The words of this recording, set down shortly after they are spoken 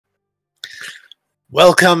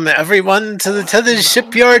Welcome, everyone, to the Tethys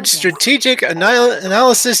Shipyards Strategic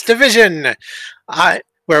Analysis Division,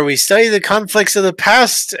 where we study the conflicts of the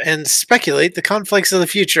past and speculate the conflicts of the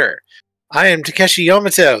future. I am Takeshi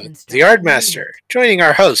Yamato, the Yardmaster, joining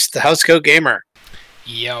our host, the Housecoat Gamer.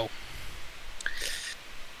 Yo.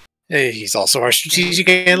 He's also our Strategic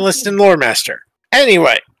Analyst and Lore Master.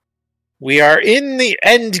 Anyway, we are in the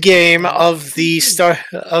end game of the STO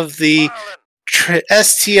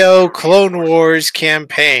Clone Wars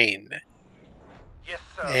campaign. Yes,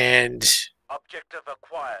 sir. And Objective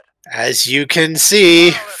acquired. as you can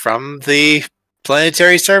see from the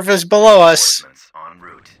planetary surface below us,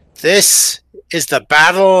 this is the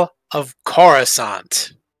Battle of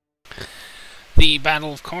Coruscant. The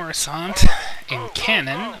Battle of Coruscant in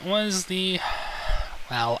canon was the,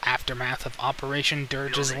 aftermath of Operation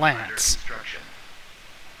Dirge's Lance.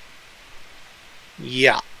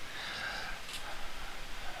 Yeah.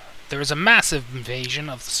 There was a massive invasion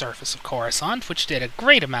of the surface of Coruscant, which did a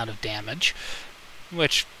great amount of damage,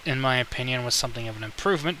 which, in my opinion, was something of an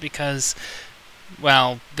improvement because,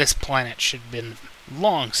 this planet should have been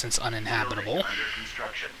long since uninhabitable.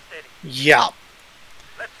 Yeah.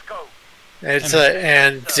 Let's go. Right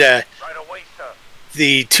away, sir.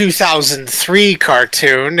 The 2003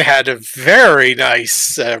 cartoon had a very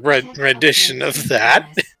nice rendition of that.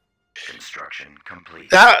 Construction complete.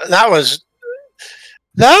 That was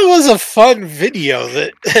a fun video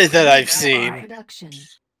that I've seen.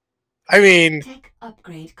 I mean,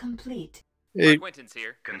 upgrade complete. Quentin's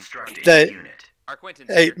here. Constructing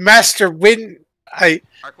unit. Master Windu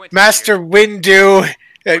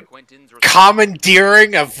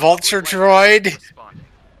commandeering a vulture droid.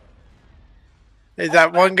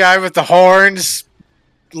 That one guy with the horns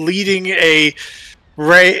leading a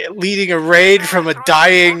raid from a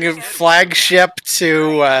dying flagship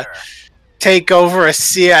to take over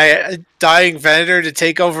a dying Venator to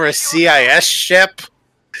take over a CIS ship.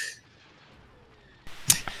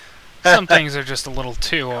 Some things are just a little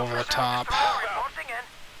too over the top.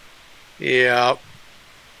 Yeah.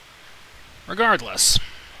 Regardless,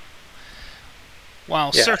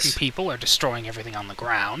 while Yes. certain people are destroying everything on the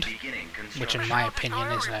ground, which in my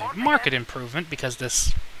opinion is a market improvement because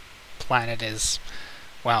this planet is,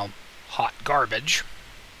 hot garbage.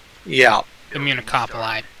 Yeah.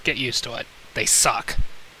 Immunocompli, get used to it. They suck.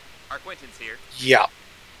 Our Quentin's here. Yeah.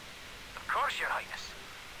 Of course, Your Highness.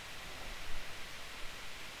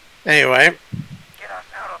 Anyway, Get us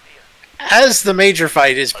out of here. as the major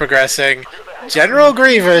fight is progressing, General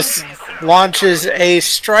Grievous launches a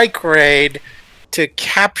strike raid to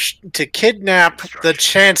kidnap the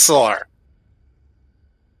Chancellor.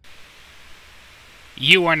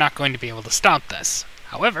 You are not going to be able to stop this.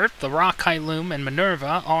 However, the Rock-Hyloom and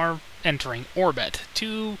Minerva are entering orbit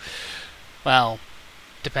to,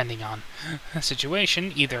 depending on the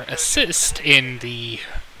situation, either assist in the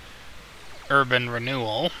urban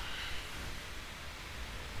renewal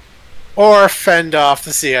Or fend off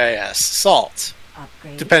the CIS assault,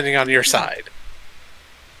 Upgrade depending on your side.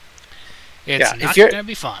 It's Yeah, not going to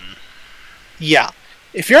be fun. Yeah.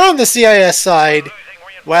 If you're on the CIS side,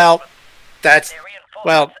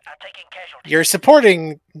 you're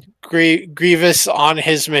supporting Grievous on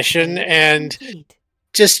his mission and complete.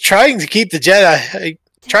 just trying to keep the Jedi,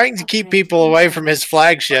 trying to keep people away from his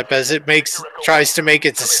flagship as it tries to make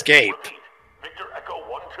its escape Victor Echo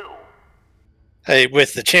 1-2.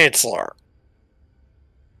 with the Chancellor.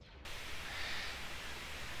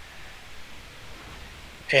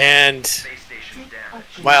 And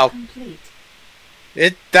Well, Complete.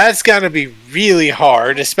 that's gonna be really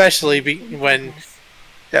hard, especially when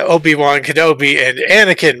Obi-Wan Kenobi and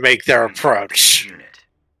Anakin make their approach.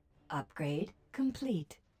 Upgrade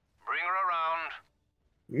complete. Bring her around.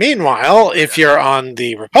 Meanwhile, if you're on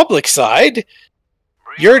the Republic side,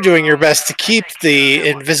 you're doing your best to keep the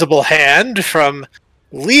Invisible Hand from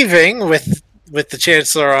leaving with the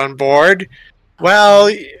Chancellor on board.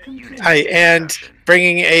 And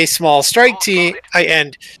bringing a small strike team,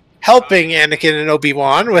 and helping Anakin and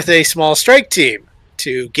Obi-Wan with a small strike team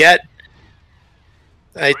to get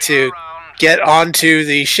onto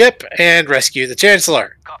the ship and rescue the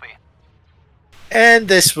Chancellor. Copy. And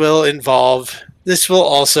this will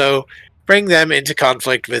also bring them into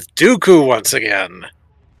conflict with Dooku once again.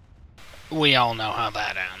 We all know how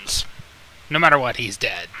that ends. No matter what, he's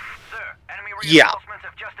dead. Sir, enemy Yeah. reinforcements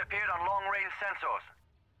have just appeared on long-range sensors.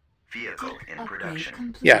 Vehicle in Upgrade production.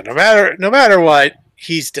 complete. Yeah, no matter what,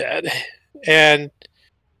 he's dead. And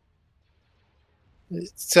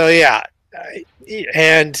so yeah,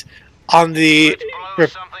 and on the Blow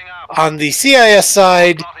something up. CIS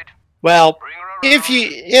side, Spotted. well, Bring her around.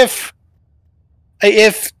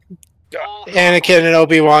 if Anakin and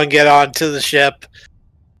Obi-Wan get onto the ship,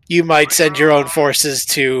 you might send your own forces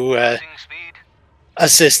to Speed.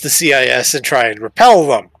 assist the CIS and try and repel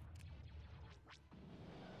them.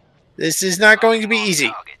 This is not going to be easy.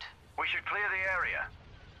 Target. We should clear the area.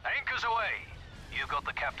 Anchors away. You got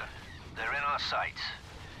the captain. They're in our sights.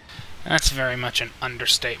 That's very much an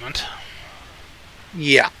understatement.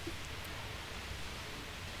 Yeah.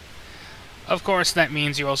 Of course, that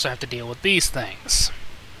means you also have to deal with these things.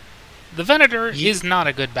 The Venator is not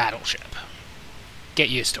a good battleship. Get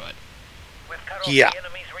used to it. Yeah.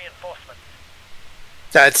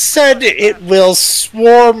 That said, it will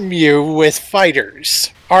swarm you with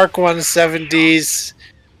fighters. Arc 170s,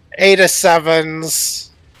 Eta 7s,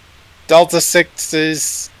 Delta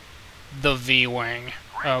 6s. The V-Wing.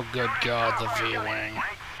 Oh, good God, the V-Wing.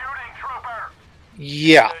 Shooting trooper.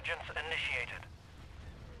 Yeah. Surgeons initiated.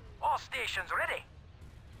 All stations ready.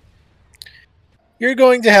 You're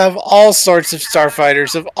going to have all sorts of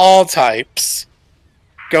starfighters of all types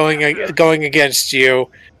going against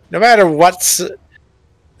you, no matter which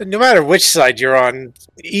side you're on.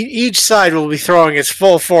 Each side will be throwing its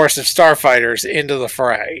full force of starfighters into the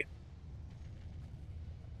fray.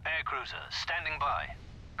 Air cruiser standing by.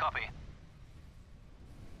 Copy.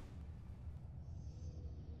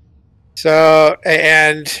 So,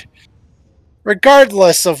 and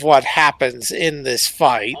regardless of what happens in this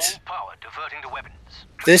fight, All power diverting to weapons.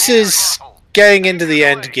 this is getting into the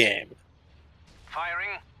end game.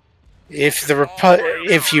 Firing. If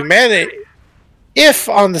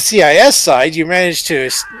on the CIS side you manage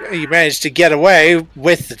to get away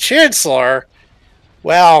with the Chancellor,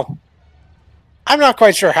 well, I'm not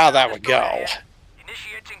quite sure how that would go.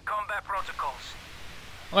 Initiating combat protocols.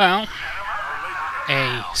 Well,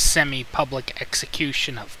 a semi-public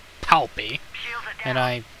execution of Palpy, and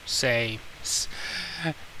I say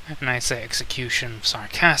execution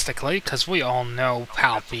sarcastically, because we all know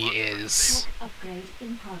Palpy is Upgrade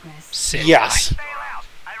in progress. serious.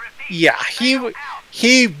 Yeah, he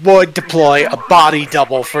would deploy a body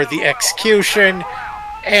double for the execution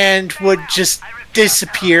and would just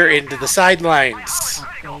disappear into the sidelines.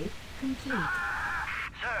 Upgrade complete.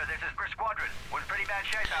 Sir, this is Chris Squadron. We're in pretty bad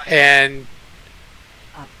shape out here. And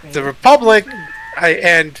Upgrade the Republic,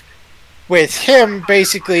 and with him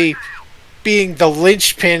basically being the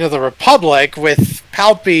linchpin of the Republic, with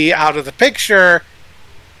Palpy out of the picture,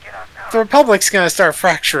 the Republic's going to start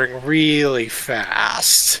fracturing really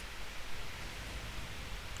fast.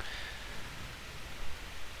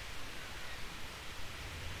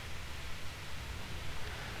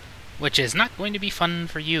 Which is not going to be fun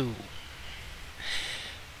for you.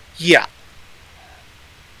 Yeah.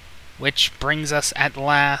 Which brings us at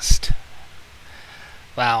last...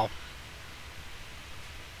 Well...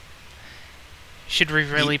 Should we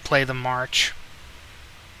really play the march?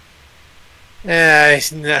 I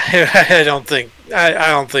don't think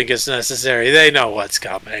it's necessary. They know what's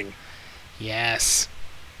coming. Yes.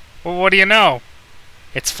 Well, what do you know?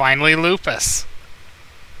 It's finally Lupus.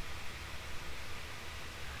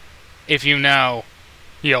 If you know,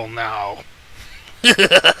 you'll know.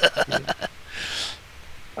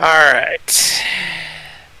 Alright.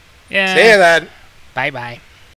 Yeah. See you then. Bye-bye.